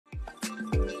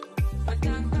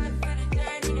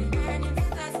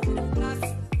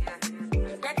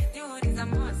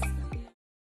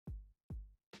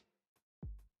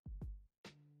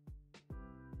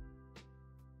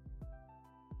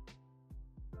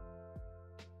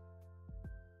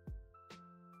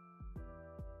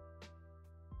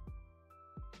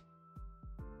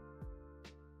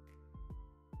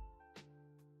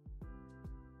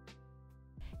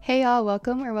Hey y'all,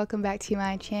 welcome back to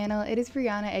my channel. It is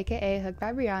Brianna, aka Hooked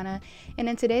by Brianna, and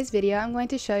in today's video I'm going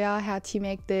to show y'all how to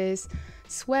make this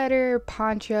sweater,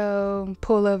 poncho,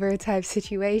 pullover type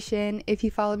situation. If you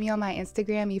follow me on my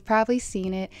Instagram, you've probably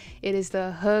seen it. It is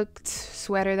the hooked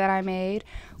sweater that I made,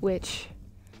 which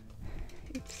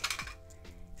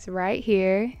is right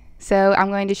here. So I'm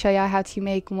going to show y'all how to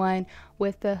make one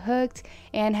with the hooked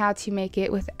and how to make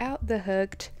it without the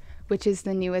hooked, which is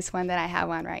the newest one that I have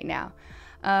on right now.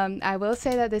 I will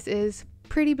say that this is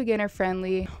pretty beginner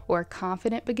friendly, or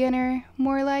confident beginner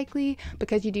more likely,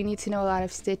 because you do need to know a lot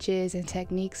of stitches and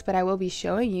techniques, but I will be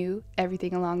showing you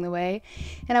everything along the way,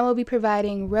 and I will be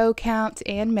providing row counts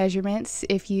and measurements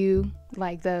if you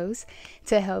like those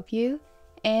to help you.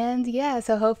 And yeah,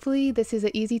 so hopefully this is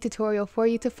an easy tutorial for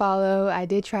you to follow. I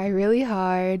did try really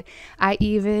hard. I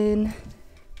even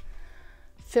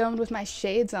filmed with my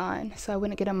shades on so I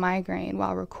wouldn't get a migraine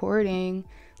while recording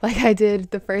like I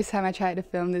did the first time I tried to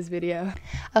film this video.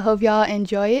 I hope y'all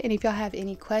enjoy it, and if y'all have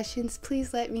any questions,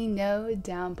 please let me know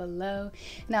down below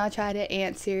and I'll try to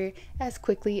answer as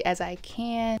quickly as I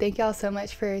can. Thank y'all so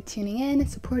much for tuning in and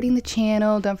supporting the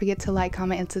channel. Don't forget to like,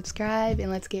 comment, and subscribe, and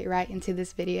let's get right into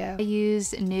this video. I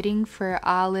used Knitting for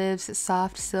Olive's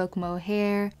soft silk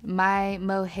mohair. My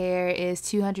mohair is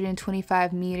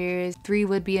 225 meters. 3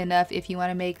 would be enough if you want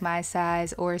to make my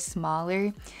size or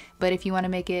smaller, but if you want to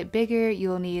make it bigger,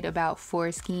 you'll need about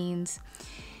 4 skeins.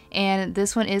 And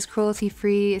this one is cruelty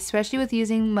free. Especially with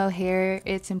using mohair,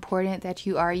 it's important that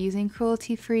you are using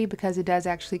cruelty free because it does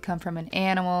actually come from an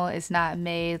animal. It's not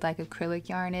made like acrylic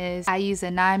yarn is. I use a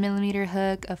 9mm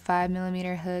hook, a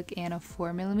 5mm hook, and a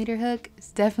 4mm hook.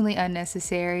 It's definitely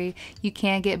unnecessary. You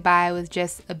can get by with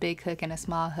just a big hook and a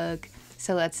small hook.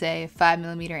 So let's say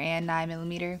 5mm and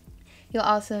 9mm. You'll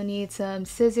also need some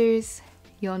scissors.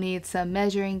 You'll need some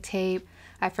measuring tape.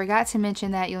 I forgot to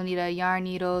mention that you'll need a yarn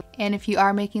needle. And if you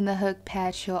are making the hook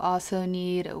patch, you'll also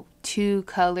need 2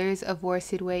 colors of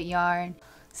worsted weight yarn.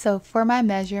 So for my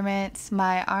measurements,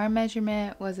 my arm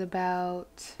measurement was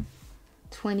about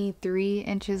 23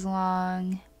 inches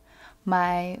long.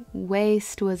 My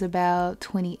waist was about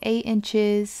 28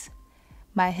 inches.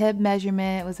 My hip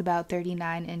measurement was about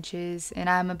 39 inches, and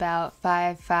I'm about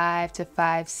 5'5" to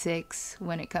 5'6"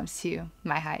 when it comes to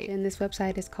my height. And this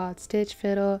website is called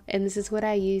Fiddle, and this is what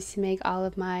I use to make all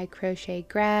of my crochet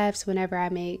graphs whenever I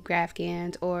make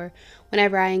Graphgans or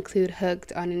whenever I include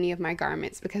hooked on any of my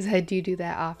garments, because I do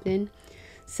that often.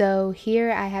 So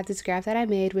here I have this graph that I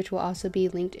made, which will also be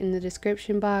linked in the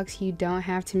description box. You don't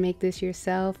have to make this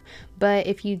yourself, but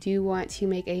if you do want to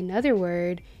make another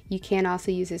word, you can also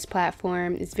use this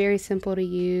platform. It's very simple to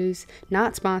use,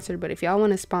 not sponsored, but if y'all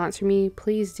want to sponsor me,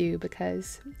 please do,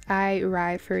 because I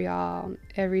ride for y'all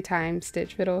every time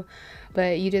stitch Fiddle.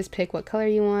 But you just pick what color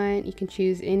you want. You can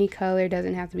choose any color,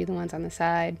 doesn't have to be the ones on the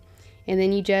side. And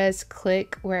then you just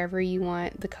click wherever you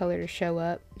want the color to show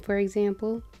up, for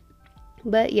example.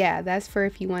 But yeah, that's for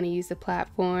if you want to use the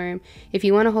platform. If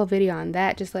you want a whole video on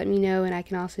that, just let me know and I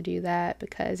can also do that,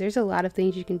 because there's a lot of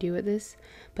things you can do with this.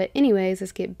 But anyways,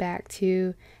 let's get back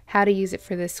to how to use it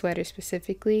for this sweater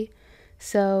specifically.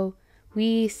 So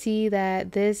we see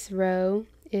that this row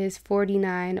is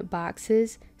 49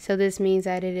 boxes. So this means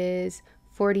that it is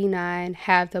 49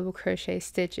 half double crochet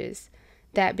stitches.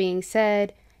 That being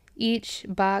said, each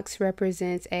box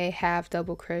represents a half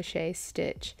double crochet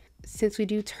stitch. Since we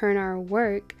do turn our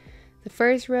work, the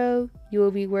first row you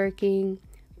will be working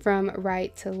from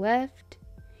right to left,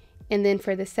 and then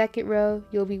for the second row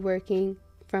you'll be working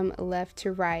from left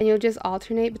to right, and you'll just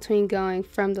alternate between going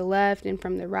from the left and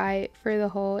from the right for the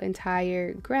whole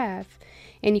entire graph.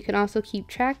 And you can also keep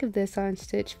track of this on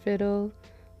Stitch Fiddle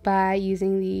by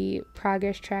using the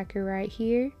progress tracker right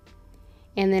here.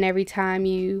 And then every time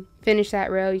you finish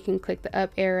that row, you can click the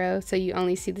up arrow so you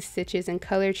only see the stitches and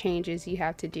color changes you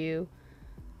have to do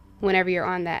whenever you're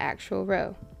on that actual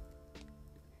row.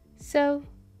 So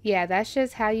yeah, that's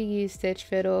just how you use Stitch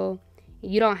Fiddle.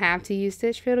 You don't have to use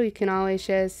Stitch Fiddle. You can always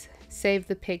just save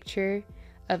the picture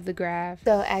of the graph.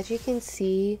 So as you can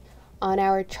see on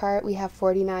our chart, we have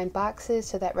 49 boxes,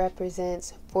 so that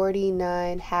represents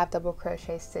 49 half double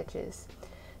crochet stitches.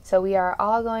 So we are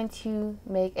all going to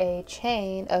make a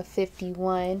chain of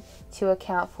 51 to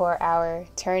account for our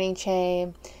turning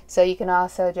chain. So you can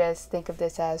also just think of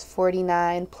this as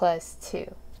 49 plus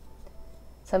 2.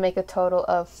 So make a total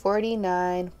of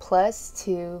 49 plus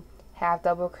 2 half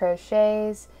double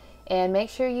crochets, and make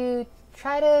sure you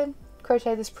try to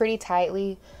crochet this pretty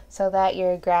tightly so that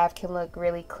your graph can look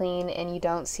really clean and you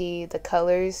don't see the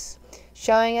colors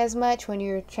showing as much when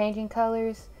you're changing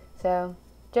colors. So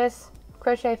just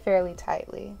crochet fairly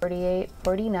tightly. 48,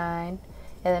 49,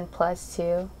 and then plus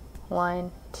 2,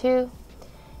 1, 2.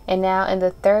 And now in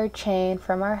the third chain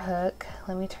from our hook,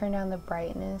 let me turn down the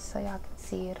brightness so y'all can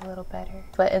see it a little better.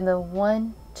 But in the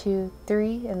 1, 2,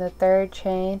 3, in the third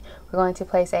chain, we're going to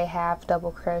place a half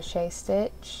double crochet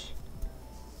stitch.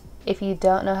 If you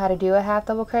don't know how to do a half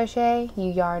double crochet,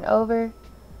 you yarn over,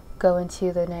 go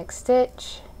into the next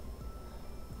stitch,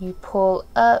 you pull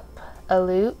up a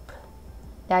loop.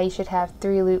 Now you should have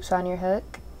 3 loops on your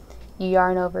hook. You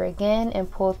yarn over again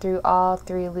and pull through all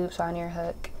 3 loops on your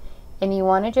hook. And you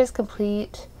want to just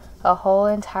complete a whole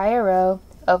entire row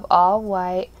of all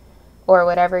white, or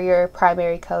whatever your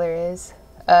primary color is,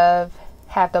 of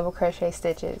half double crochet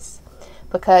stitches.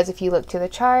 Because if you look at the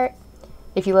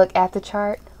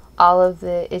chart, all of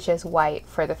it is just white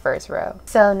for the first row.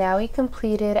 So now we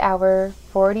completed our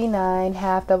 49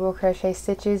 half double crochet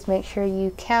stitches. Make sure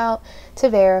you count to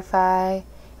verify.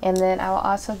 And then I will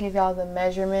also give y'all the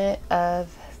measurement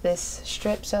of this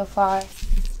strip so far.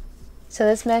 So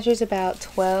this measures about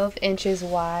 12 inches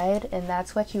wide, and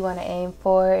that's what you want to aim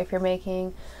for if you're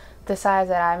making the size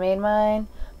that I made mine.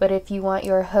 But if you want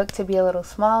your hook to be a little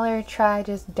smaller, try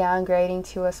just downgrading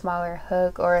to a smaller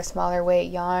hook or a smaller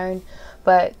weight yarn.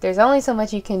 But there's only so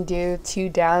much you can do to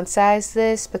downsize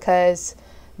this, because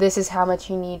this is how much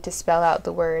you need to spell out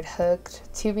the word hooked,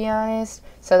 to be honest.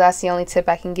 So that's the only tip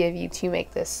I can give you to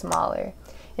make this smaller.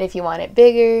 And if you want it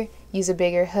bigger, use a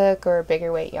bigger hook or a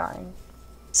bigger weight yarn.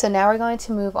 So now we're going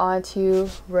to move on to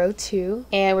row 2,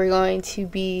 and we're going to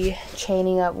be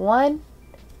chaining up 1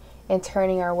 and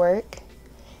turning our work.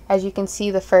 As you can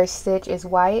see, the first stitch is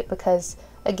white because,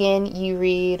 again, you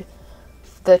read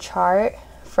the chart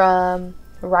from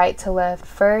right to left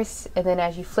first, and then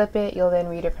as you flip it, you'll then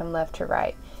read it from left to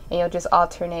right, and you'll just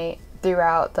alternate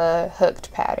throughout the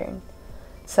hooked pattern.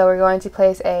 So we're going to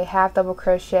place a half double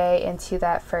crochet into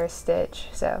that first stitch,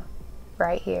 so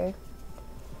right here.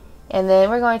 And then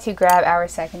we're going to grab our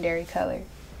secondary color.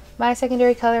 My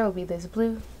secondary color will be this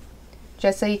blue,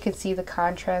 just so you can see the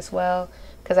contrast well,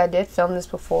 because I did film this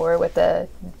before with the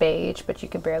beige, but you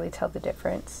can barely tell the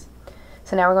difference.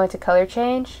 So now we're going to color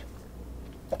change.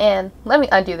 And let me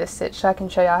undo this stitch so I can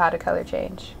show y'all how to color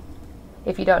change,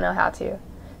 if you don't know how to.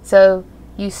 So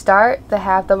you start the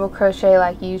half double crochet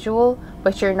like usual,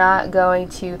 but you're not going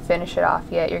to finish it off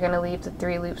yet. You're going to leave the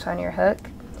 3 loops on your hook.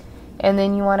 And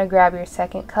then you want to grab your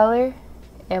second color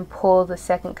and pull the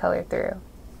second color through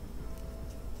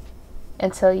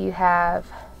until you have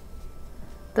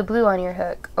the blue on your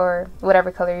hook, or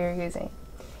whatever color you're using.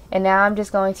 And now I'm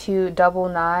just going to double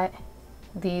knot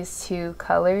these 2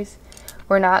 colors.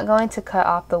 We're not going to cut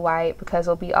off the white because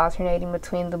we'll be alternating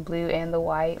between the blue and the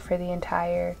white for the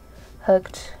entire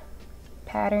hooked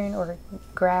pattern or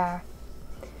graph.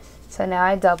 So now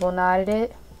I double knotted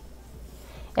it.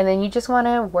 And then you just want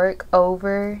to work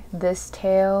over this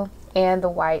tail and the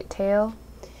white tail.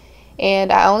 And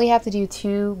I only have to do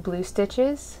 2 blue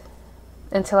stitches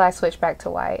until I switch back to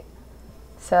white.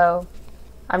 So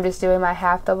I'm just doing my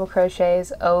half double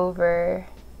crochets over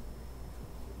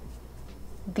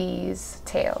these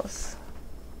tails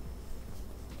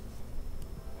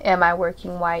and my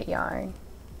working white yarn.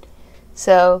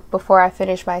 So before I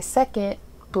finish my second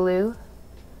blue,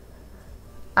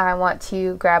 I want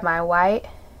to grab my white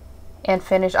and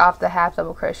finish off the half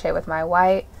double crochet with my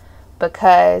white,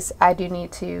 because I do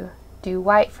need to do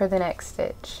white for the next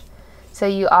stitch. So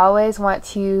you always want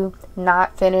to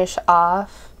not finish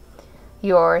off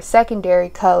your secondary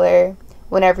color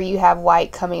whenever you have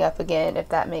white coming up again, if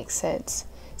that makes sense.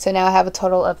 So now I have a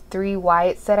total of 3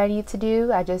 whites that I need to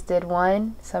do. I just did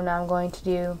 1, so now I'm going to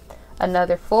do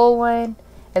another full one,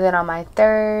 and then on my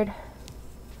third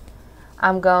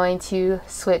I'm going to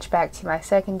switch back to my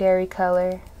secondary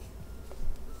color.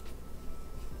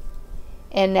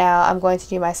 And now I'm going to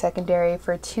do my secondary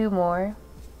for 2 more.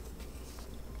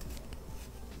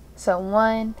 So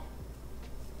 1,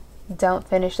 don't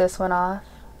finish this one off,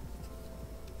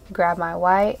 grab my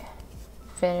white,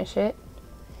 finish it,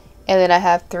 and then I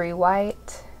have 3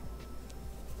 white.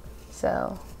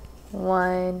 So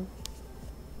 1,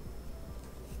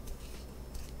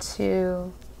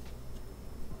 2,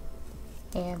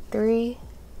 and 3,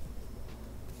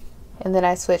 and then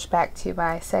I switch back to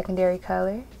my secondary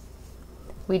color.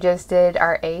 We just did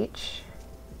our H,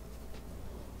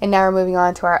 and now we're moving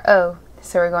on to our O.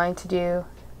 So we're going to do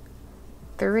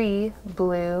 3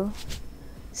 blue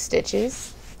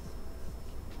stitches.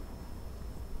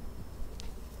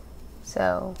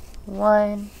 So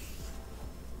 1,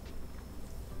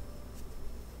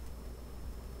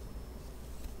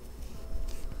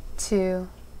 2,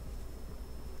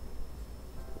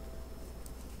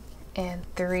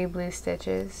 and 3 blue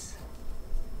stitches,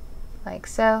 like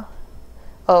so.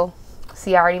 Oh,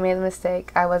 see, I already made the mistake.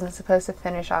 I wasn't supposed to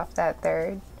finish off that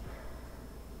third.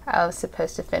 I was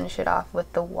supposed to finish it off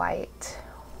with the white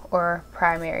or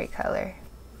primary color.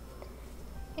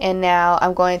 And now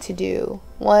I'm going to do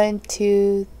 1,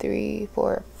 2, 3,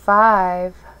 4,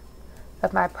 5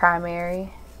 of my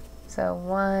primary. So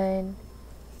 1,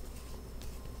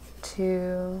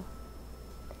 2,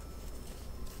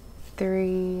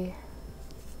 3,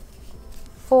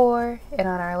 4, and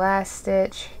on our last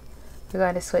stitch we're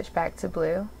going to switch back to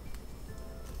blue.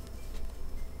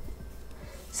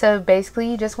 So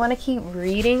basically you just want to keep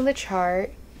reading the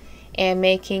chart and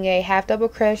making a half double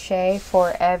crochet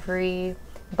for every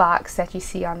box that you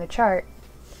see on the chart.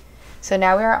 So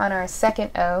now we are on our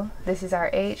second O. This is our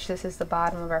H, this is the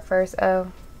bottom of our first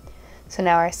O. So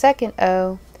now our second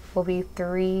O will be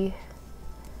 3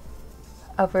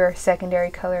 of our secondary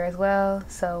color as well.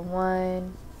 So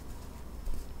 1,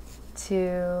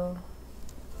 2,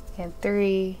 and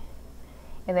 3,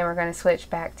 and then we're going to switch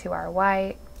back to our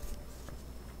white,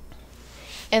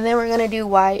 and then we're going to do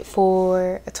white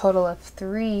for a total of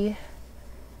 3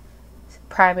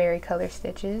 primary color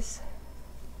stitches.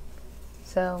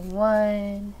 So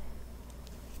 1,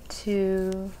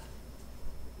 2,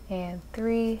 and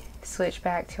 3, switch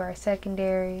back to our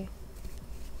secondary.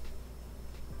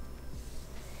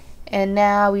 And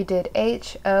now we did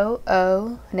H, O,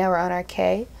 O, now we're on our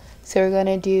K. So we're going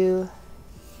to do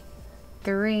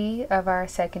 3 of our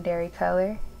secondary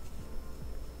color.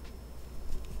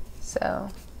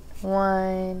 So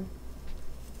 1,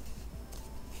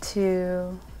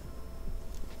 2,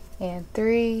 and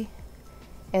 3,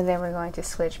 and then we're going to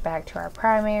switch back to our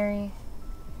primary,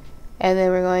 and then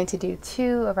we're going to do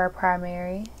 2 of our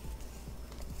primary,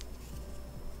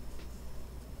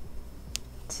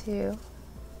 2,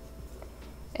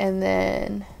 and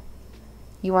then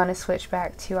you want to switch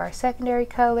back to our secondary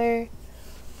color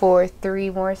for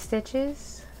 3 more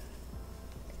stitches.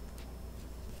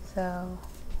 So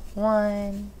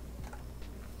 1,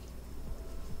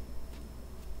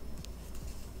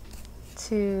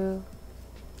 2,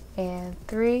 and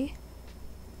 3,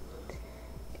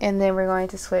 and then we're going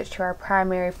to switch to our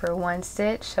primary for 1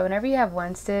 stitch. So whenever you have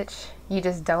 1 stitch, you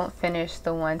just don't finish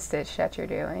the 1 stitch that you're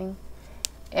doing,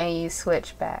 and you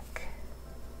switch back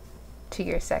to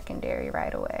your secondary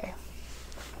right away.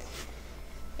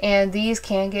 And these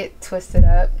can get twisted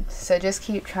up, so just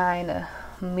keep trying to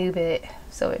move it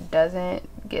so it doesn't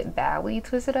get badly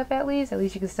twisted up. At least you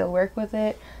can still work with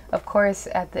it. Of course,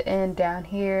 at the end down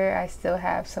here I still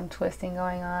have some twisting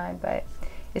going on, but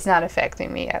it's not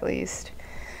affecting me, at least.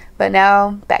 But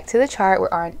now back to the chart. We're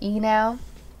on E now,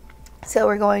 so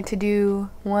we're going to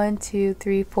do 1, 2,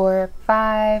 3, 4,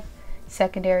 5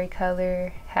 secondary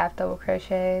color half double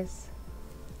crochets.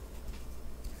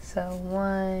 So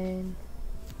 1,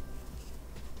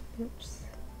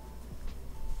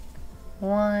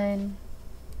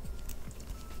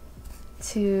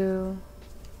 2,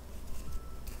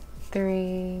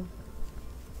 3,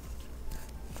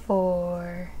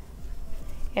 4,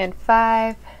 and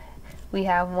 5. We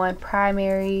have 1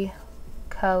 primary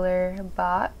color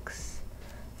box,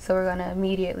 so we're going to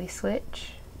immediately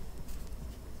switch.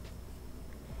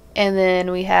 And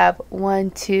then we have 1,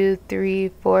 2, 3,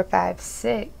 4, 5,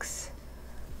 6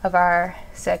 of our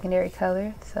secondary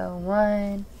color. So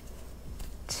 1,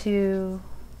 2,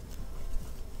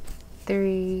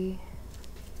 3,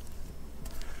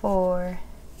 4,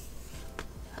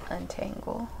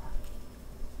 untangle,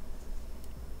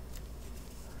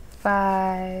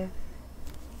 5,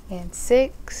 and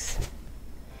 6,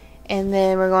 and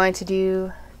then we're going to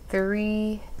do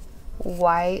 3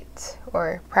 white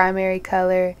or primary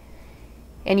color,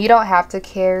 and you don't have to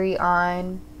carry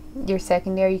on your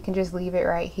secondary, you can just leave it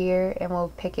right here and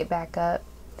we'll pick it back up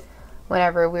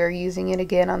whenever we're using it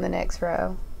again on the next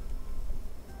row.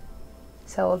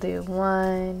 So we'll do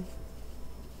 1,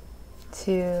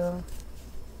 2,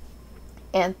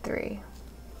 and 3,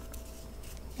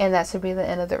 and that should be the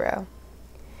end of the row.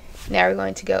 Now we're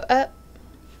going to go up,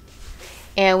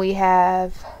 and we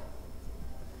have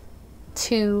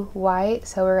 2 white,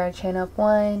 so we're going to chain up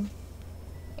 1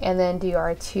 and then do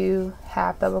our 2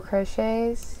 half double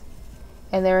crochets,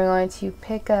 and then we're going to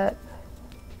pick up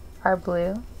our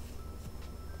blue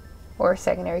or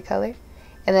secondary color,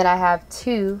 and then I have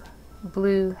 2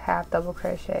 blue half double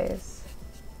crochets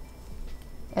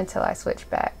until I switch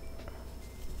back.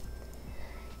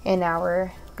 And now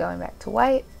we're going back to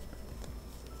white,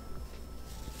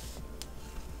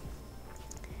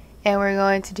 and we're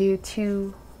going to do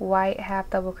 2 white half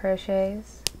double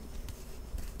crochets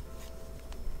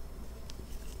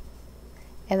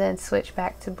and then switch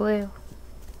back to blue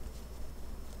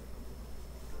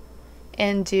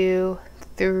and do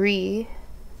 3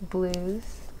 blues.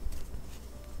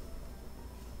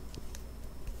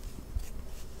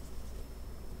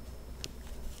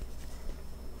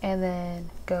 And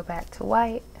then go back to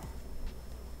white.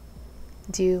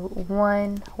 Do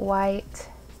 1 white,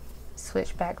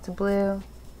 switch back to blue.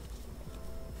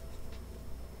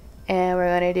 And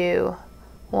we're going to do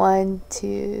 1,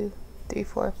 2, 3,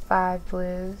 4, 5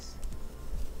 blues.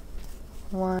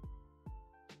 1.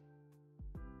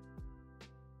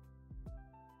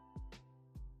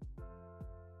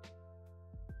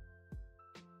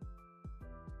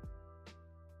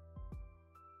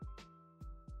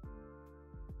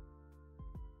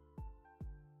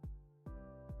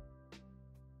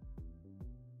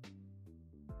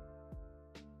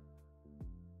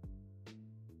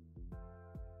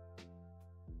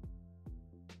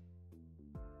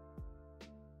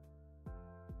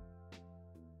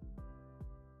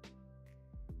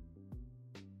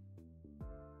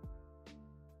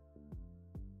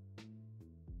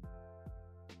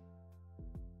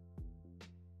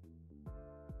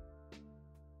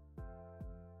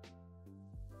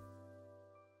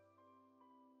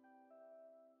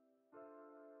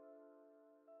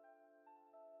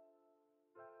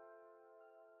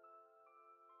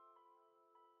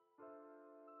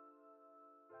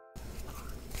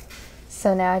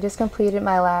 So now I just completed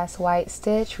my last white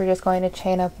stitch. We're just going to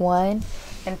chain up 1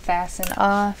 and fasten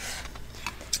off.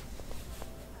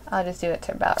 I'll just do it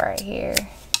to about right here.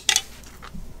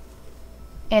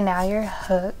 And now your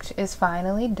hooked is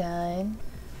finally done.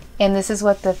 And this is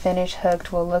what the finished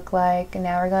hooked will look like.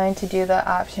 Now we're going to do the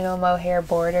optional mohair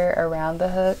border around the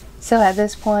hook. So at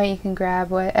this point you can grab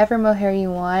whatever mohair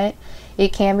you want.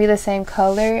 It can be the same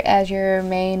color as your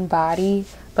main body,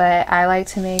 but I like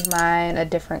to make mine a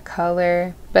different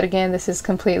color. But again, this is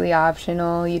completely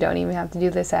optional. You don't even have to do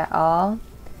this at all.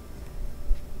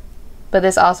 But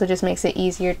this also just makes it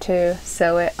easier to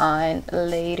sew it on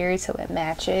later so it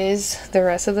matches the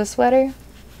rest of the sweater.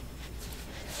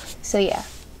 So yeah.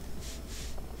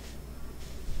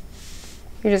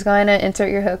 You're just going to insert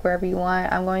your hook wherever you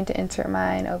want. I'm going to insert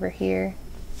mine over here.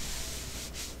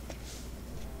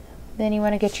 Then you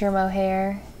want to get your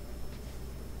mohair,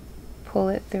 pull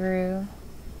it through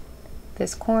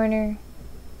this corner,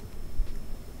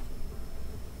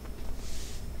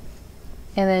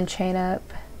 and then chain up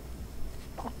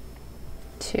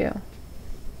 2.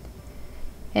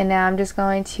 And now I'm just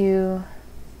going to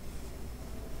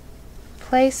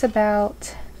place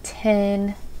about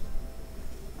 10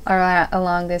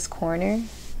 along this corner.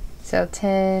 So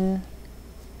 10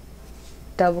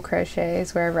 double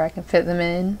crochets wherever I can fit them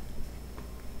in.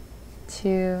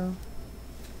 2,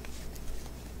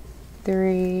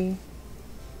 3,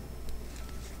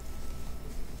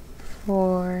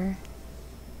 4,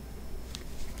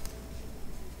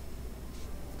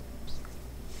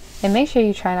 and make sure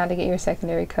you try not to get your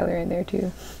secondary color in there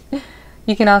too.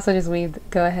 You can also just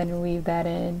go ahead and weave that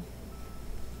in.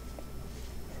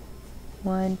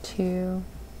 1, 2,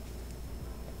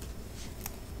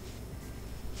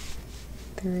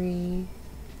 3,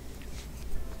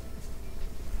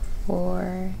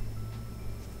 4,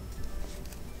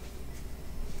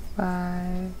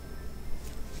 5,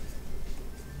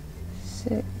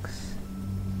 6,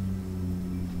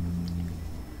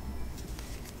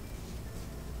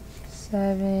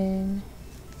 7,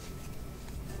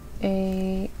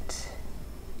 8,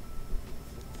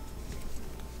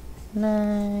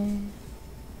 9,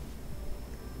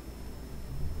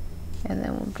 and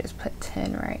then we'll just put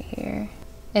 10 right here.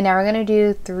 And now we're going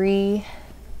to do 3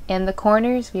 in the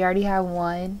corners. We already have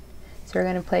 1, so we're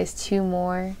going to place 2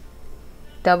 more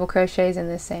double crochets in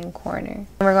the same corner. And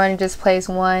we're going to just place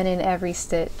 1 in every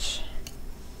stitch.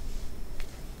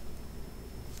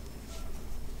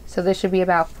 So this should be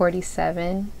about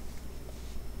 47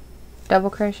 double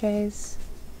crochets.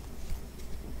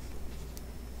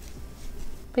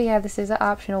 But yeah, this is an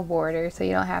optional border, so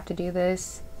you don't have to do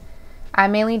this. I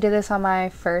mainly did this on my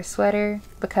first sweater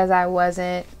because I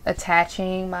wasn't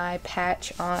attaching my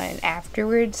patch on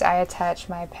afterwards. I attached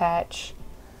my patch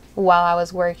while I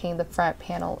was working the front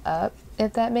panel up,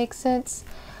 if that makes sense.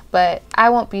 But I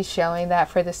won't be showing that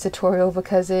for this tutorial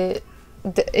because it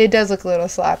does look a little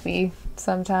sloppy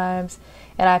sometimes,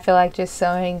 and I feel like just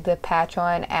sewing the patch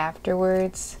on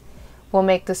afterwards will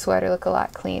make the sweater look a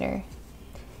lot cleaner.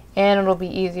 And it'll be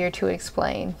easier to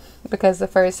explain because the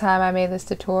first time I made this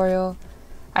tutorial,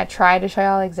 I tried to show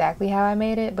y'all exactly how I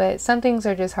made it, but some things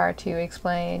are just hard to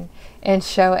explain and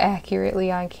show accurately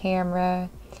on camera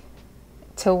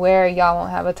to where y'all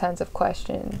won't have a ton of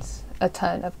questions.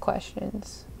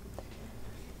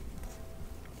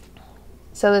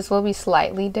 So this will be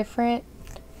slightly different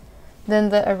than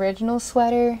the original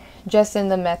sweater, just in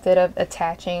the method of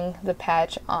attaching the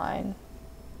patch on.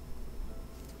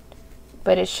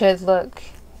 But it should look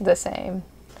the same.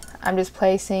 I'm just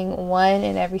placing one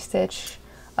in every stitch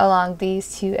along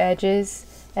these two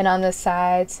edges, and on the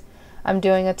sides I'm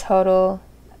doing a total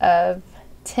of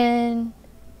 10.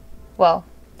 Well,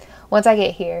 once I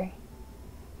get here,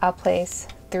 I'll place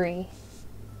 3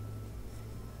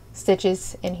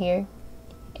 stitches in here,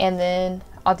 and then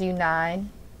I'll do 9,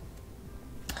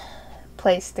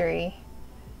 place 3,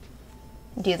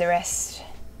 do the rest,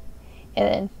 and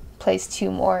then place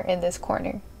 2 more in this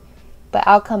corner. But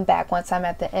I'll come back once I'm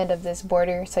at the end of this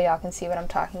border so y'all can see what I'm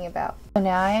talking about. So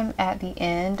now I am at the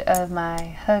end of my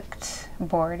hooked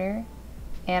border,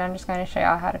 and I'm just going to show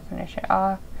y'all how to finish it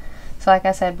off. So like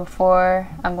I said before,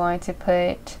 I'm going to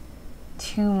put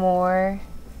 2 more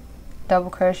double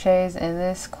crochets in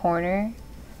this corner,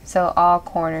 so all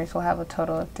corners will have a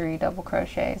total of 3 double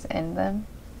crochets in them.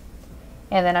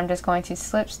 And then I'm just going to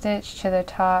slip stitch to the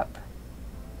top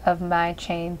of my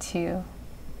chain 2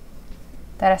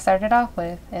 that I started off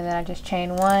with, and then I just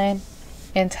chain 1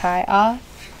 and tie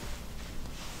off.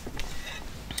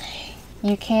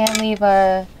 You can leave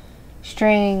a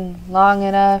string long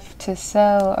enough to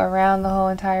sew around the whole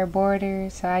entire border,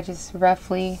 so I just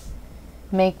roughly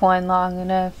make one long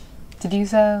enough to do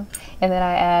so, and then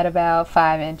I add about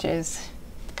 5 inches.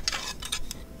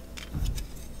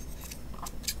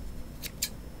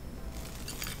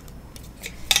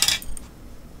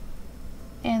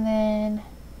 And then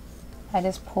I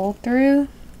just pull through.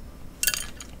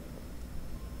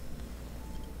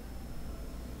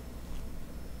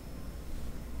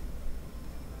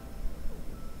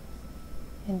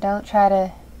 And don't try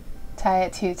to tie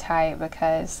it too tight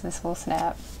because this will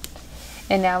snap.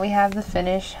 And now we have the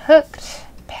finished hooked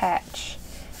patch.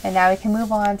 And now we can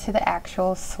move on to the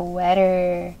actual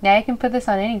sweater. Now you can put this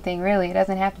on anything really. It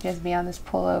doesn't have to just be on this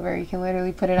pullover. You can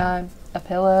literally put it on a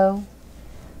pillow,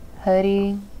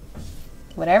 hoodie,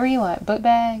 whatever you want, book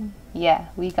bag. Yeah,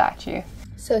 we got you.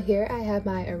 So here I have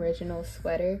my original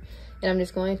sweater, and I'm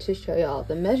just going to show y'all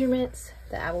the measurements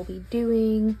that I will be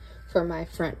doing for my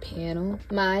front panel.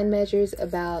 Mine measures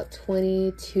about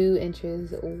 22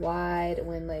 inches wide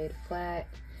when laid flat,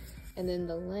 and then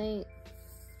the length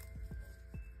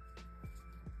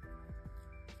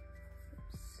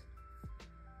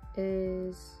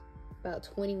is about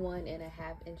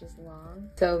 21.5 inches long.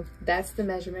 So that's the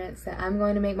measurements that I'm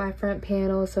going to make my front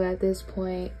panel. So at this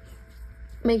point,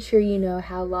 make sure you know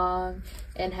how long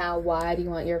and how wide you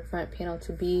want your front panel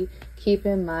to be. Keep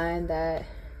in mind that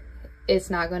it's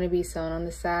not going to be sewn on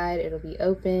the side, it'll be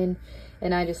open,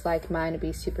 and I just like mine to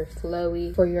be super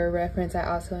flowy. For your reference, I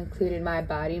also included my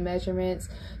body measurements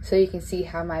so you can see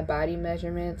how my body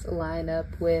measurements line up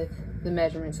with the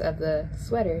measurements of the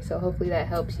sweater. So hopefully that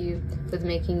helps you with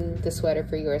making the sweater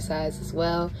for your size as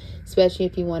well, especially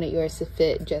if you wanted yours to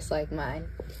fit just like mine.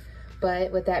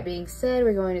 But with that being said,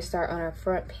 we're going to start on our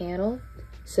front panel.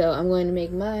 So I'm going to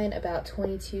make mine about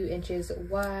 22 inches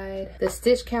wide. The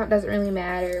stitch count doesn't really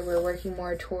matter. We're working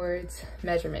more towards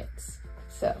measurements.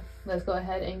 So let's go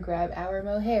ahead and grab our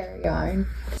mohair yarn.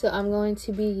 So I'm going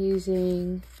to be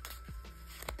using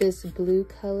this blue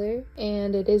color,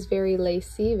 and it is very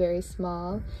lacy, very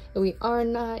small. And we are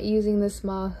not using the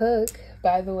small hook,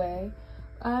 by the way.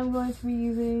 I'm going to be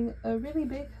using a really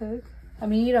big hook. I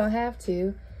mean, you don't have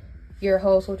to. Your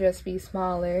holes will just be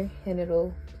smaller, and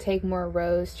it'll take more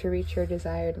rows to reach your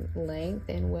desired length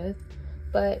and width,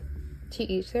 but to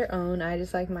each their own. I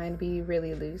just like mine to be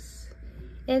really loose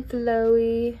and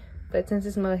flowy, but since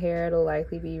it's mohair, it'll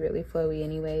likely be really flowy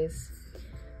anyways.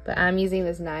 But I'm using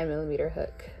this 9mm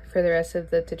hook for the rest of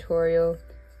the tutorial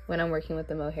when I'm working with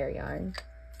the mohair yarn.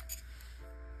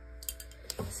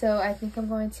 So I think I'm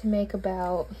going to make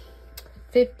about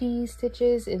 50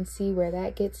 stitches and see where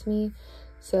that gets me.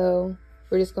 So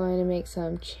we're just going to make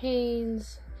some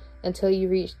chains until you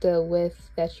reach the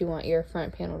width that you want your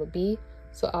front panel to be.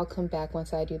 So I'll come back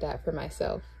once I do that for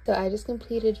myself. So I just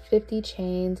completed 50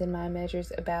 chains, and my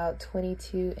measure's about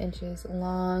 22 inches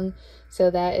long. So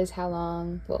that is how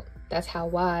long, well, that's how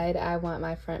wide I want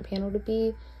my front panel to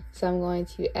be. So I'm going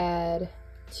to add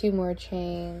 2 more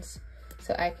chains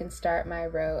so I can start my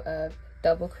row of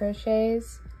double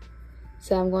crochets.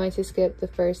 So I'm going to skip the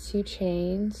first 2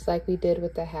 chains like we did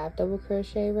with the half double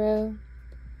crochet row,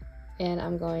 and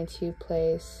I'm going to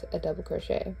place a double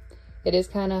crochet. It is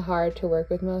kind of hard to work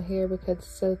with mohair because it's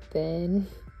so thin,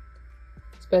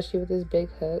 especially with this big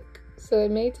hook. So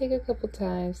it may take a couple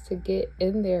times to get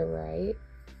in there right.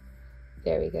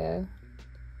 There we go.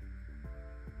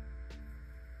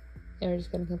 And we're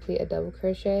just going to complete a double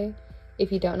crochet.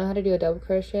 If you don't know how to do a double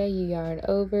crochet, you yarn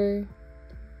over,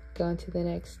 go into the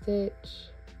next stitch,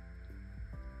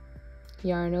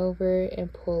 yarn over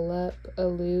and pull up a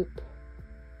loop,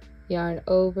 yarn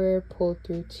over, pull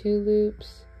through 2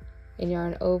 loops, and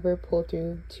yarn over, pull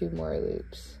through 2 more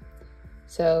loops.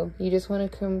 So you just want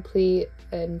to complete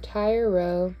an entire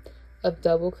row of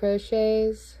double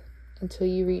crochets until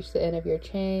you reach the end of your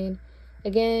chain.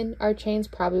 Again, our chains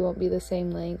probably won't be the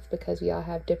same length because we all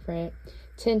have different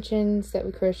tensions that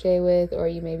we crochet with, or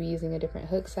you may be using a different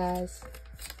hook size.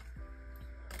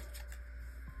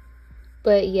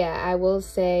 But yeah, I will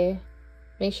say,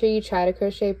 make sure you try to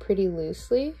crochet pretty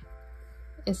loosely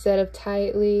instead of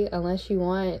tightly, unless you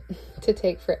want to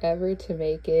take forever to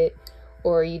make it,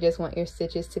 or you just want your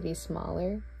stitches to be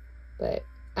smaller. But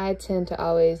I tend to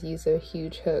always use a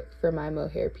huge hook for my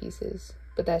mohair pieces,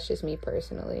 but that's just me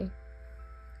personally.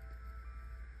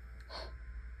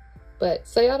 But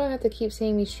so y'all don't have to keep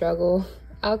seeing me struggle,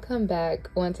 I'll come back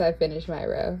once I finish my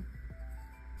row.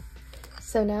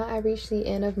 So now I reached the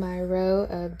end of my row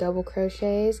of double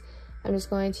crochets. I'm just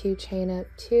going to chain up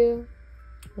 2,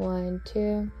 1,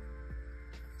 2,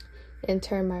 and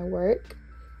turn my work.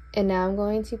 And now I'm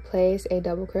going to place a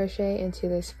double crochet into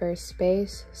this first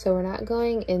space. So we're not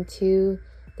going into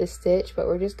the stitch, but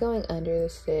we're just going under the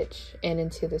stitch and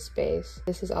into the space.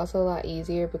 This is also a lot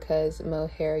easier because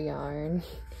mohair yarn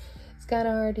it's kind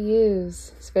of hard to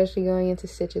use, especially going into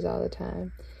stitches all the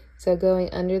time. So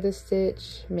going under the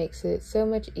stitch makes it so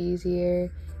much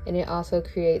easier, and it also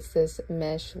creates this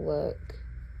mesh look.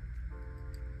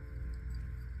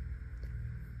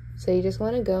 So you just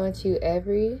want to go into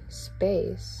every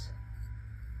space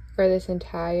for this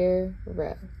entire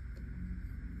row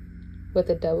with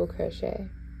a double crochet.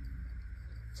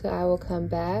 So I will come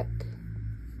back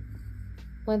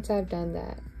once I've done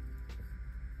that.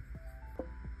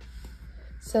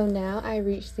 So now I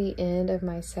reached the end of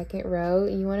my second row.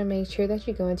 You want to make sure that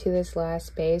you go into this last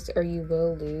space or you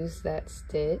will lose that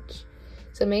stitch.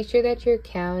 So make sure that you're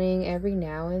counting every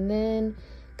now and then,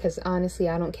 because honestly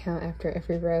I don't count after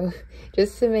every row,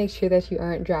 just to make sure that you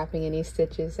aren't dropping any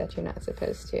stitches that you're not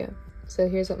supposed to. So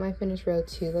here's what my finished row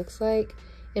 2 looks like,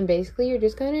 and basically you're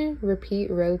just going to repeat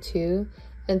row 2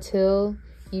 until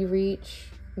you reach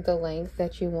the length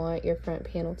that you want your front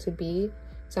panel to be.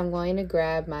 So I'm going to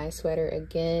grab my sweater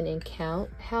again and count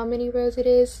how many rows it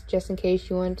is, just in case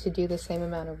you want to do the same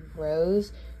amount of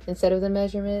rows instead of the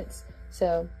measurements.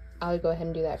 So I'll go ahead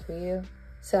and do that for you.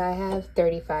 So I have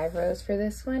 35 rows for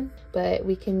this one, but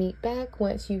we can meet back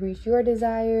once you reach your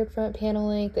desired front panel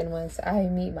length and once I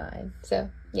meet mine. So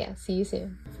yeah, see you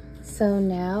soon. So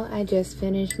now I just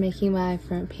finished making my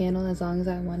front panel as long as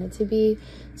I want it to be.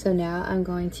 So now I'm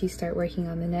going to start working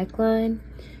on the neckline.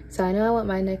 So I know I want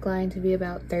my neckline to be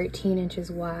about 13 inches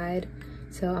wide.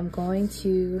 So I'm going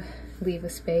to leave a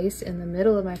space in the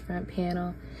middle of my front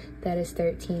panel that is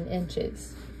 13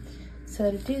 inches. So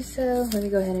to do so, let me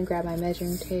go ahead and grab my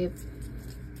measuring tape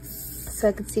so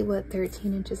I can see what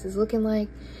 13 inches is looking like.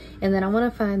 And then I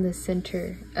want to find the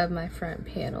center of my front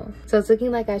panel. So it's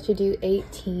looking like I should do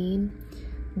 18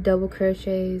 double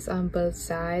crochets on both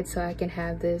sides so I can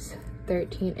have this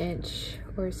 13-inch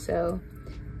or so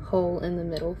hole in the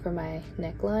middle for my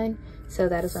neckline. So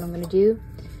that is what I'm going to do.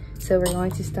 So we're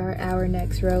going to start our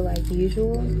next row like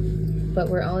usual, but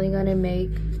we're only going to make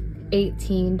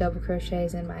 18 double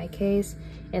crochets in my case,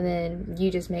 and then you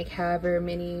just make however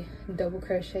many double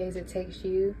crochets it takes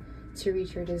you to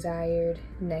reach your desired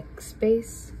neck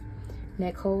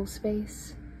hole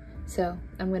space. So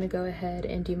I'm going to go ahead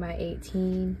and do my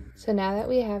 18. So now that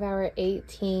we have our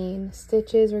 18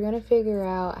 stitches, we're going to figure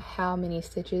out how many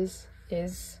stitches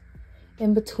is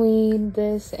in between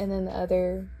this and then the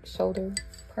other shoulder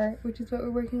part, which is what we're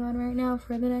working on right now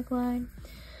for the neckline.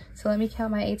 So let me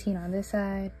count my 18 on this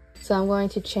side. So I'm going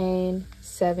to chain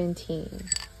 17.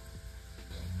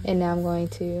 And now I'm going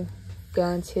to go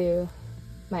into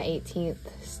my 18th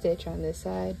stitch on this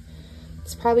side.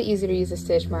 It's probably easier to use a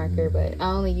stitch marker, but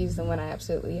I only use them when I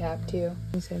absolutely have to.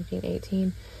 17,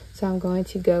 18. So I'm going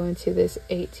to go into this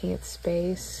 18th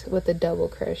space with a double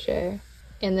crochet.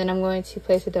 And then I'm going to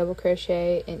place a double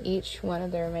crochet in each one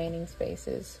of the remaining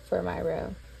spaces for my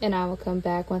row. And I will come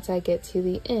back once I get to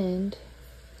the end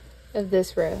of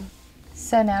this row.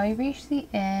 So now we reached the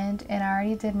end, and I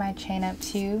already did my chain up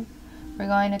 2. We're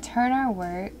going to turn our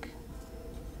work.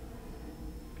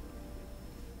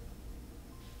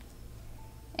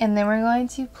 And then we're going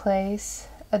to place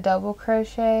a double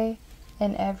crochet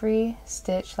in every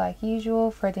stitch like usual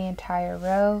for the entire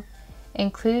row,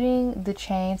 including the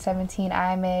chain 17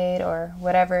 I made or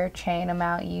whatever chain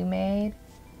amount you made.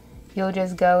 You'll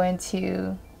just go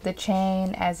into the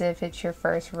chain as if it's your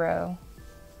first row.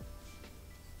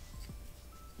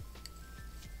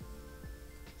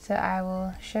 So I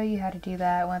will show you how to do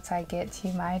that once I get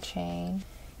to my chain.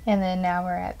 And then now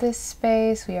we're at this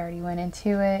space, we already went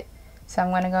into it. So I'm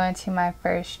going to go into my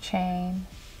first chain.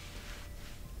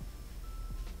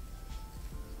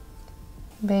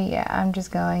 But yeah, I'm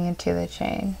just going into the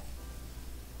chain.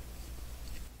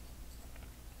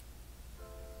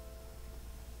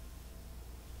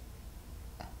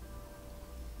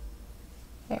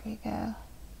 There we go.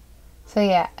 So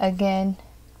yeah, again,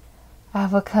 I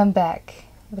will come back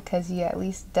because you at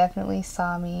least definitely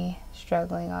saw me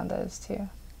struggling on those two.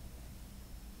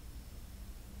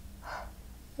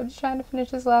 I'm just trying to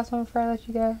finish this last one before I let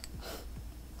you go.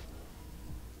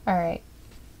 Alright.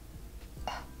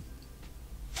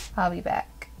 I'll be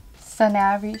back. So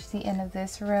now I've reached the end of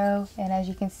this row, and as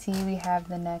you can see we have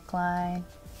the neckline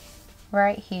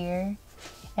right here.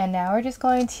 And now we're just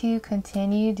going to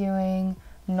continue doing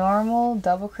normal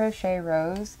double crochet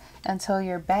rows until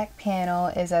your back panel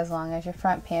is as long as your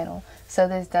front panel. So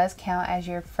this does count as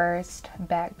your first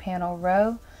back panel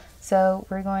row. So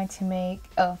we're going to make,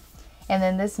 and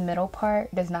then this middle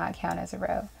part does not count as a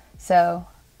row. So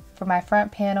for my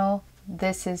front panel,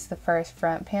 this is the first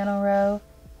front panel row,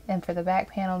 and for the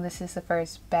back panel, this is the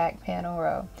first back panel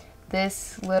row.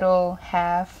 This little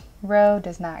half row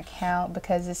does not count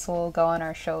because this will go on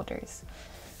our shoulders.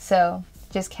 So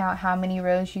just count how many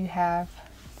rows you have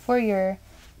for your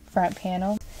front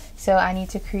panel. So I need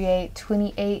to create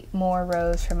 28 more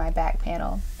rows for my back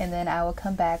panel, and then I will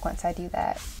come back once I do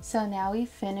that. So now we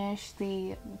finished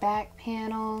the back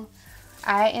panel.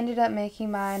 I ended up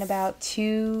making mine about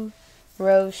 2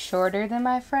 rows shorter than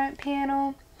my front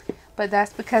panel, but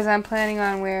that's because I'm planning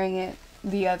on wearing it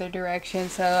the other direction.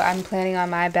 So I'm planning on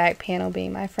my back panel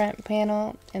being my front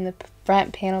panel and the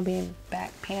front panel being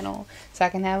back panel, so I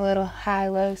can have a little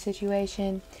high-low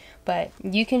situation. But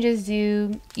you can just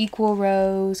do equal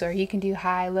rows, or you can do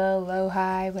high-low,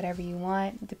 low-high, whatever you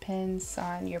want. It depends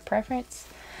on your preference.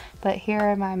 But here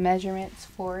are my measurements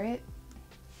for it.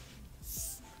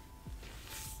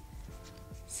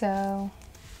 So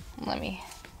let me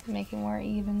make it more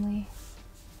evenly.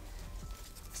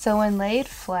 So when laid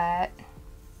flat,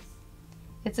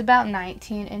 it's about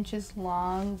 19 inches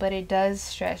long, but it does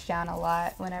stretch down a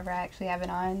lot whenever I actually have it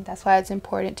on. That's why it's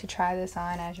important to try this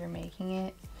on as you're making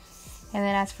it. And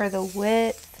then as for the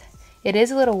width, it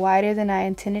is a little wider than I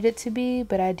intended it to be,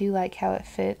 but I do like how it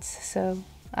fits, so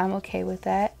I'm okay with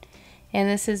that. And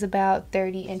this is about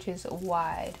 30 inches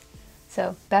wide.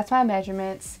 So that's my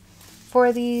measurements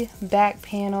for the back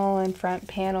panel and front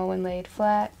panel when laid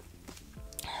flat.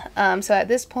 So at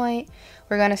this point,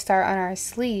 we're going to start on our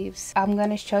sleeves. I'm going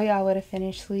to show y'all what a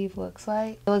finished sleeve looks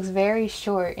like. It looks very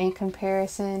short in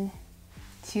comparison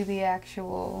to the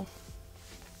actual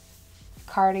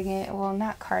cardigan, well,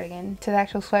 not cardigan, to the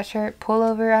actual sweatshirt,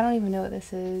 pullover. I don't even know what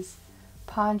this is,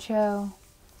 poncho.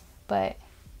 But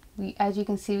as you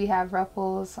can see, we have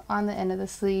ruffles on the end of the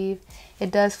sleeve.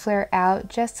 It does flare out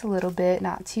just a little bit,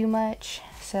 not too much.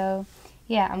 So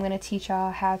yeah, I'm going to teach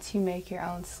y'all how to make your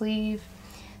own sleeve.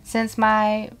 Since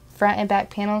my front and back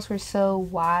panels were so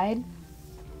wide,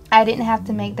 I didn't have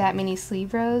to make that many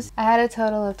sleeve rows. I had a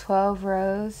total of 12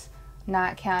 rows,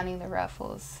 not counting the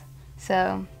ruffles.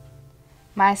 So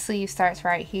my sleeve starts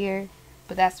right here,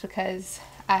 but that's because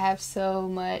I have so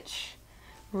much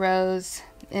rows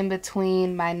in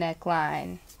between my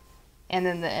neckline and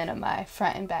then the end of my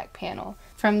front and back panel.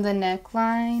 From the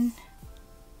neckline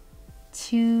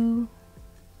to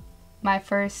my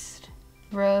first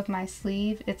row of my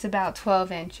sleeve, it's about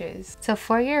 12 inches. So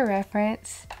for your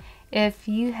reference, if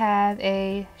you have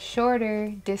a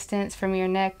shorter distance from your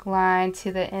neckline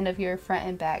to the end of your front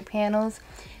and back panels,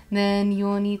 then you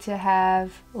will need to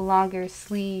have longer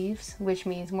sleeves, which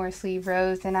means more sleeve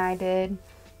rows than I did.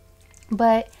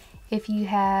 But if you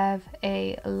have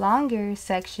a longer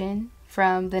section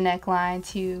from the neckline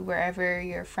to wherever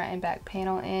your front and back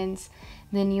panel ends,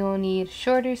 then you will need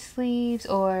shorter sleeves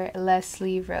or less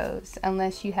sleeve rows,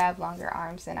 unless you have longer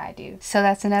arms than I do. So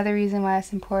that's another reason why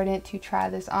it's important to try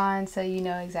this on, so you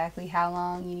know exactly how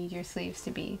long you need your sleeves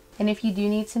to be. And if you do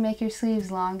need to make your sleeves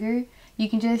longer, you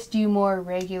can just do more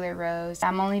regular rows.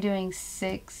 I'm only doing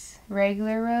 6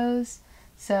 regular rows,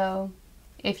 so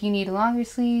if you need longer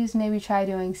sleeves, maybe try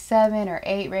doing 7 or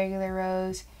 8 regular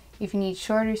rows. If you need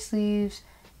shorter sleeves,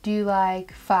 do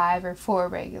like 5 or 4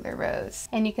 regular rows.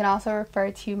 And you can also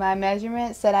refer to my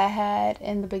measurements that I had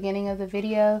in the beginning of the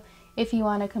video if you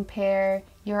want to compare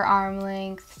your arm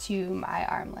length to my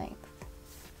arm length.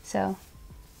 So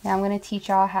now I'm going to teach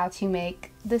y'all how to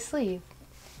make the sleeve.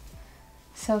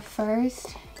 So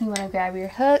first, you want to grab your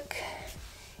hook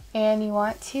and you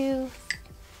want to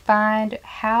find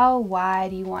how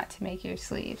wide you want to make your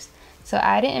sleeves. So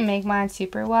I didn't make mine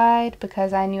super wide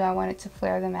because I knew I wanted to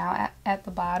flare them out at the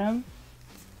bottom.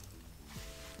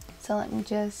 So let me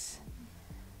just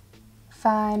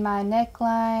find my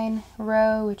neckline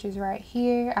row, which is right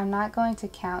here. I'm not going to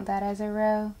count that as a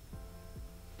row,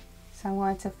 so I'm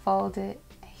going to fold it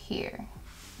here.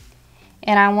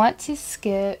 And I want to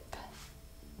skip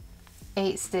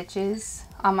 8 stitches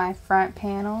on my front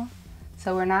panel.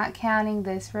 So we're not counting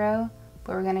this row,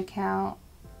 but we're going to count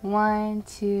 1,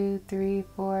 2, 3,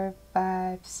 4,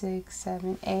 5, 6,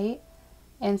 7, 8.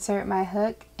 Insert my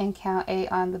hook and count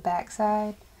 8 on the back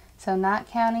side. So not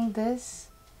counting this,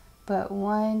 but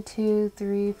 1, 2,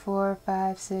 3, 4,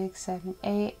 5, 6, 7,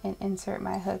 8, and insert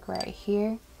my hook right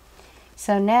here.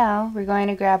 So now we're going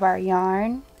to grab our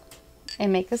yarn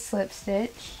and make a slip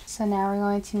stitch. So now we're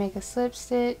going to make a slip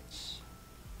stitch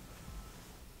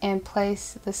and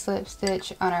place the slip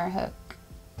stitch on our hook.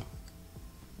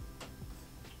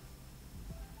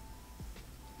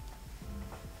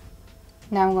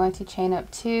 Now I'm going to chain up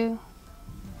 2,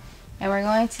 and we're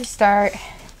going to start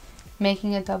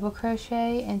making a double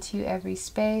crochet into every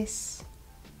space,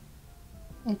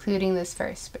 including this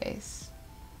first space.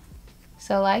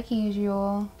 So like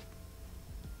usual,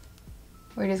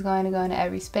 we're just going to go into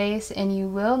every space, and you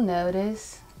will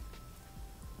notice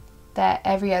that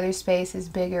every other space is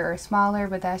bigger or smaller,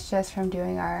 but that's just from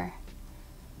doing our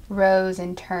rows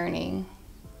and turning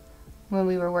when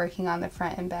we were working on the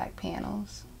front and back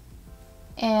panels.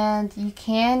 And you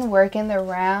can work in the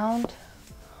round,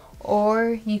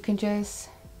 or you can just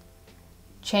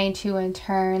chain 2 and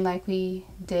turn like we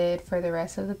did for the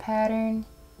rest of the pattern.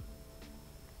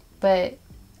 But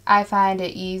I find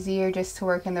it easier just to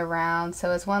work in the round,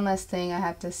 so it's one less thing I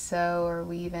have to sew or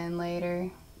weave in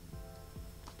later.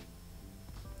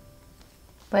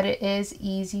 But it is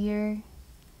easier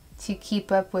to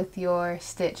keep up with your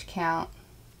stitch count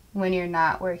when you're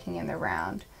not working in the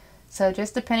round. So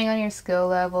just depending on your skill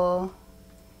level,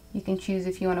 you can choose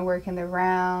if you want to work in the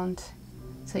round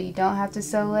so you don't have to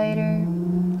sew later,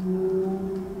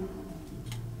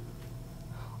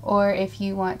 or if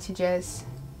you want to just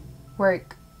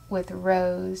work with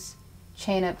rows,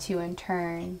 chain up 2 and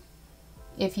turn,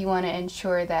 if you want to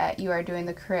ensure that you are doing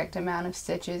the correct amount of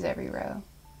stitches every row.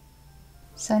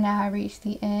 So now I reached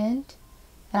the end,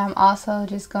 and I'm also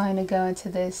just going to go into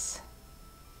this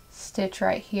stitch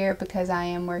right here because I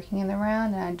am working in the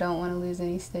round and I don't want to lose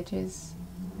any stitches.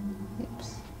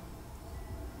 Oops.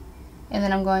 And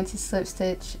then I'm going to slip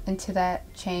stitch into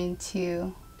that chain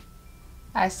 2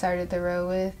 I started the row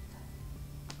with,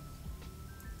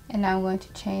 and now I'm going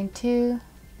to chain 2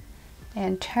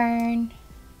 and turn,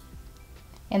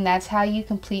 and that's how you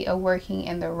complete a working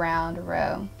in the round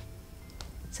row.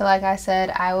 So like I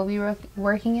said, I will be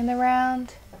working in the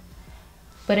round,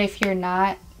 but if you're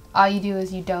not, all you do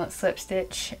is you don't slip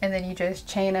stitch and then you just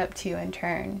chain up 2 and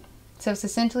turn. So it's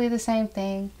essentially the same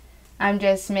thing. I'm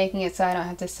just making it so I don't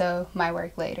have to sew my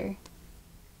work later.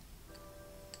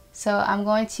 So I'm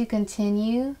going to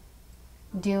continue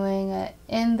doing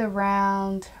in the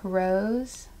round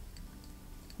rows,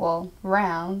 well,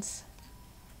 rounds,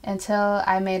 until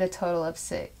I made a total of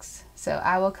 6. So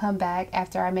I will come back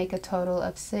after I make a total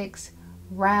of 6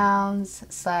 rounds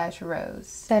 / rows.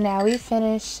 So now we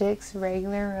finished 6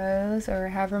 regular rows, or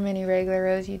however many regular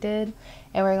rows you did,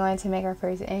 and we're going to make our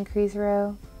first increase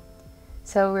row.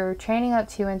 So we were chaining up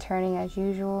 2 and turning as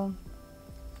usual,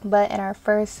 but in our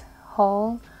first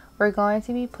hole we're going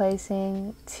to be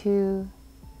placing 2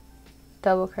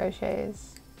 double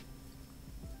crochets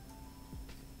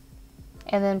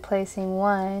and then placing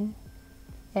 1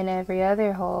 in every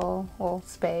other hole, well,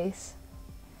 space,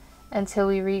 until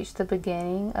we reach the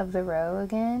beginning of the row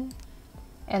again,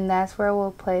 and that's where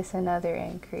we'll place another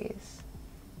increase.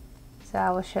 So I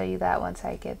will show you that once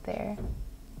I get there.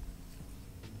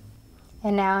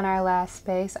 And now in our last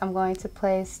space, I'm going to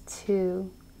place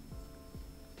 2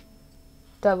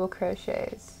 double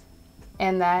crochets,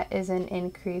 and that is an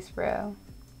increase row.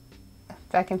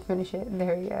 If I can finish it,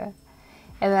 there we go.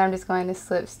 And then I'm just going to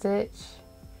slip stitch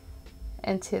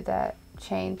into that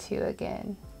chain 2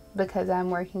 again, because I'm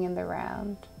working in the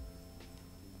round.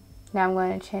 Now I'm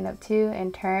going to chain up 2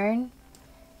 and turn,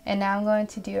 and now I'm going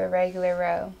to do a regular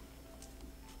row.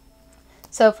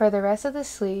 So for the rest of the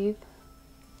sleeve,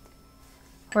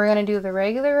 we're going to do the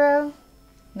regular row,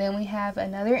 then we have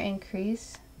another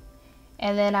increase,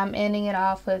 and then I'm ending it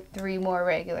off with 3 more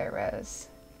regular rows,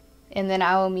 and then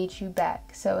I will meet you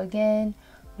back. So again,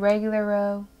 regular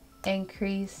row,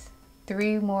 increase,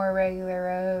 3 more regular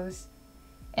rows,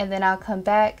 and then I'll come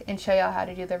back and show y'all how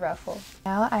to do the ruffle.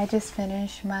 Now I just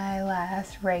finished my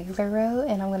last regular row,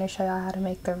 and I'm going to show y'all how to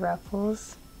make the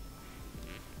ruffles.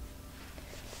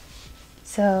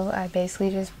 So I basically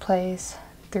just place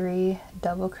 3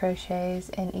 double crochets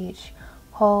in each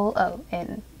hole. Oh,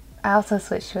 and I also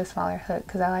switched to a smaller hook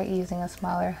because I like using a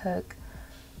smaller hook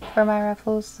for my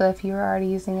ruffles. So if you were already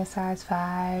using a size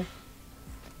 5,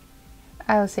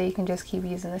 I would say you can just keep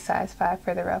using the size 5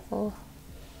 for the ruffle.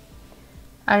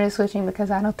 I'm just switching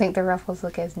because I don't think the ruffles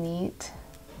look as neat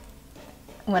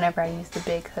whenever I use the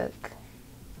big hook.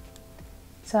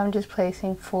 So I'm just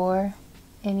placing 4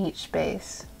 in each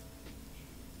space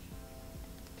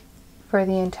for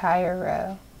the entire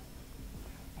row.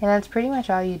 And that's pretty much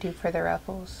all you do for the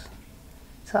ruffles.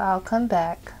 So I'll come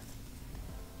back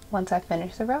once I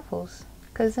finish the ruffles,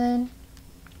 because then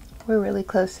we're really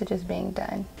close to just being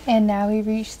done. And now we've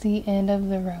reached the end of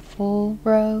the ruffle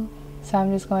row. So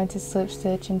I'm just going to slip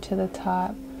stitch into the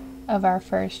top of our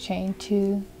first chain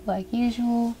 2 like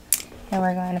usual, and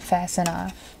we're going to fasten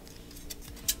off.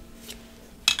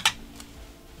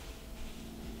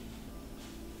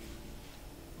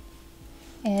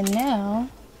 And now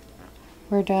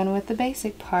we're done with the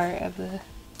basic part of the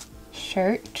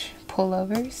shirt,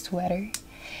 pullover, sweater.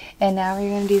 And now we're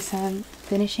going to do some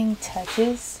finishing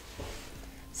touches.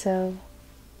 So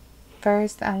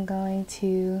first I'm going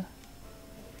to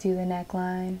do the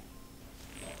neckline.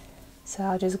 So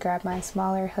I'll just grab my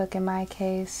smaller hook in my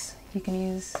case. You can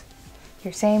use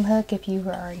your same hook if you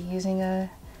were already using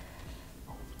a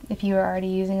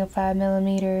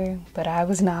 5mm, but I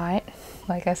was not,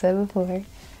 like I said before.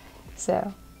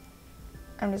 So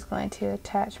I'm just going to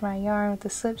attach my yarn with the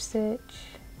slip stitch.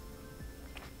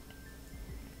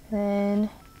 Then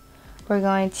we're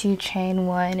going to chain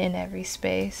 1 in every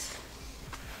space.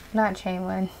 Not chain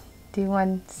 1, do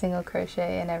 1 single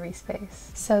crochet in every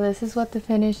space. So this is what the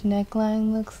finished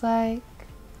neckline looks like.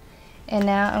 And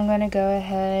now I'm going to go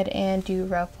ahead and do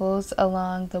ruffles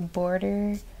along the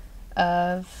border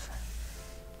of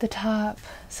the top.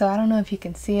 So I don't know if you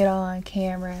can see it all on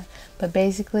camera, but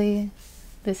basically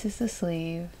this is the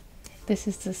sleeve, this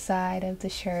is the side of the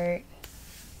shirt,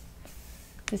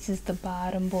 this is the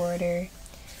bottom border.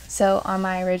 So on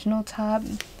my original top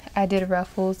I did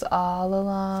ruffles all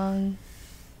along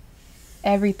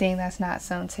everything that's not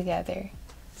sewn together.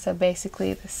 So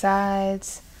basically the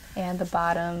sides and the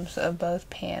bottoms of both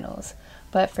panels.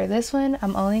 But for this one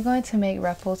I'm only going to make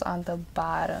ruffles on the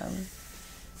bottom.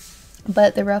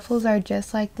 But the ruffles are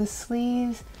just like the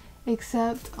sleeves,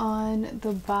 except on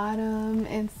the bottom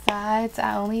and sides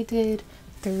I only did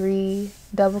 3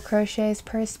 double crochets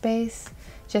per space,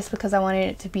 just because I wanted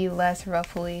it to be less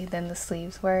ruffly than the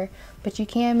sleeves were. But you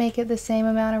can make it the same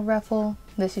amount of ruffle.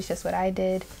 This is just what I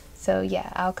did. So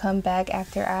yeah, I'll come back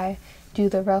after I do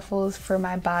the ruffles for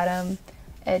my bottom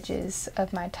edges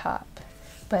of my top.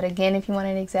 But again, if you want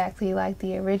it exactly like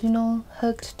the original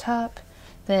hooked top,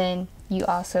 then you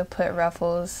also put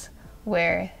ruffles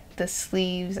where the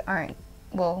sleeves aren't,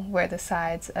 well, where the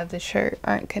sides of the shirt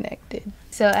aren't connected.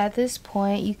 So at this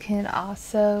point you can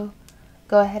also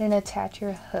go ahead and attach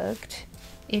your hooked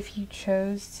if you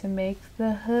chose to make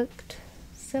the hooked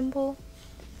symbol.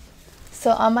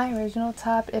 So on my original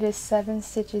top it is 7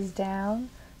 stitches down.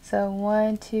 So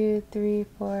 1, 2, 3,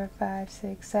 4, 5,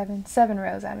 6, 7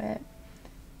 rows I meant.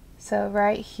 So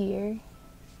right here,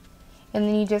 and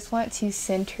then you just want to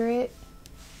center it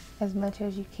as much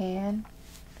as you can.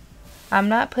 I'm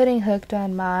not putting hooked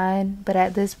on mine, but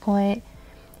at this point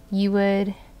you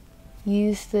would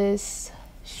use this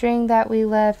string that we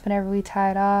left whenever we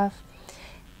tied off,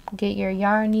 get your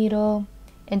yarn needle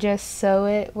and just sew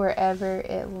it wherever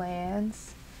it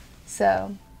lands.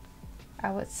 So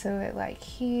I would sew it like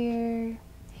here,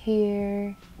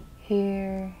 here,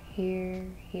 here, here,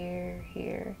 here,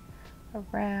 here,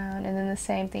 around, and then the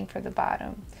same thing for the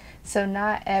bottom. So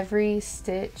not every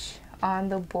stitch on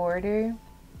the border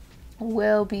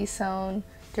will be sewn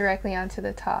directly onto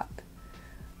the top.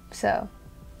 So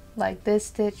like this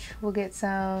stitch will get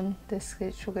sewn, this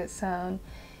stitch will get sewn,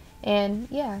 and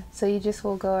yeah, so you just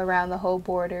will go around the whole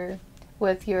border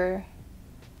with your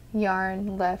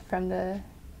yarn left from the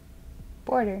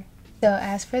border. So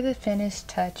as for the finished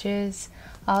touches,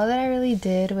 all that I really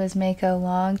did was make a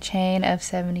long chain of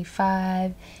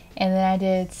 75, and then I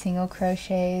did single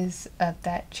crochets up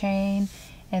that chain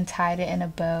and tied it in a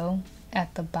bow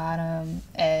at the bottom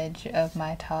edge of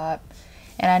my top.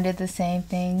 And I did the same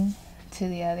thing to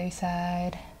the other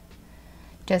side,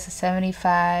 just a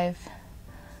 75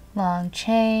 long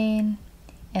chain,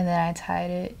 and then I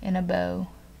tied it in a bow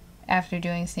after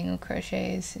doing single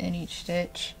crochets in each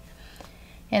stitch.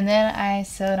 And then I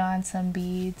sewed on some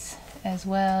beads as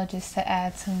well, just to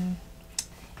add some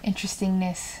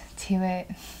interestingness to it,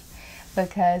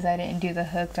 because I didn't do the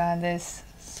hooked on this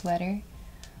sweater.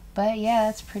 But yeah,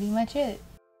 that's pretty much it.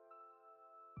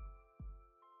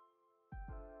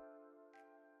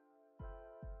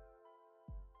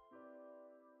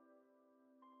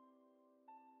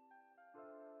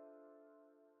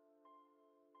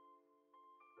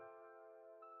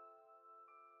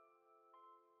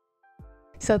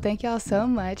 So thank y'all so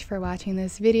much for watching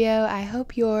this video. I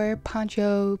hope your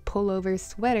poncho pullover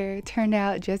sweater turned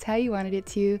out just how you wanted it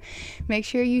to. Make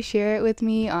sure you share it with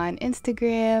me on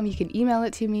Instagram. You can email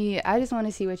it to me. I just want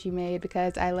to see what you made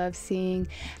because I love seeing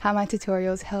how my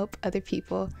tutorials help other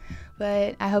people.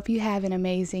 But I hope you have an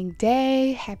amazing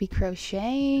day. Happy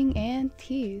crocheting and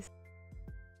peace.